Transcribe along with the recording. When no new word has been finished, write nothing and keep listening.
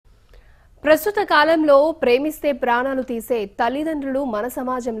ప్రస్తుత కాలంలో ప్రేమిస్తే ప్రాణాలు తీసే తల్లిదండ్రులు మన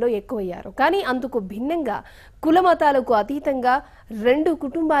సమాజంలో ఎక్కువయ్యారు. కానీ అందుకు భిన్నంగా కులమతాలకు అతీతంగా రెండు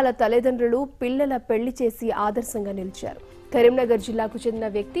కుటుంబాల తల్లిదండ్రులు పిల్లల పెళ్లి చేసి ఆదర్శంగా నిలిచారు. కరీంనగర్ జిల్లాకు చెందిన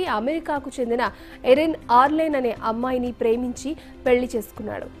వ్యక్తి అమెరికాకు చెందిన ఎరిన్ ఆర్లేన్ అనే అమ్మాయిని ప్రేమించి పెళ్లి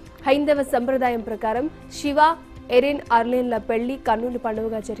చేసుకున్నాడు. హైందవ సంప్రదాయం ప్రకారం శివ ఎరిన్ ఆర్లేన్ల పెళ్లి కన్నుల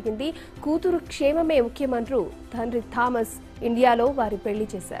పండుగగా జరిగింది. కూతురు క్షేమమే ముఖ్యమంటూ తండ్రి థామస్ ఇండియాలో వారి పెళ్లి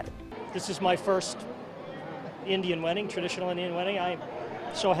చేశారు. This is my first Indian wedding, traditional Indian wedding. I'm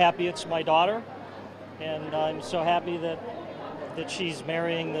so happy it's my daughter, and I'm so happy that she's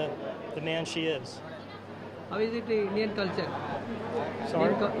marrying the man she is. How is it Indian culture?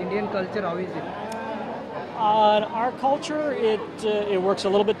 Sorry? Indian culture, how is it? Our culture, it works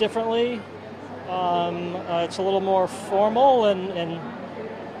a little bit differently. It's a little more formal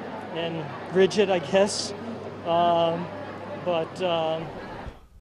and rigid, I guess. But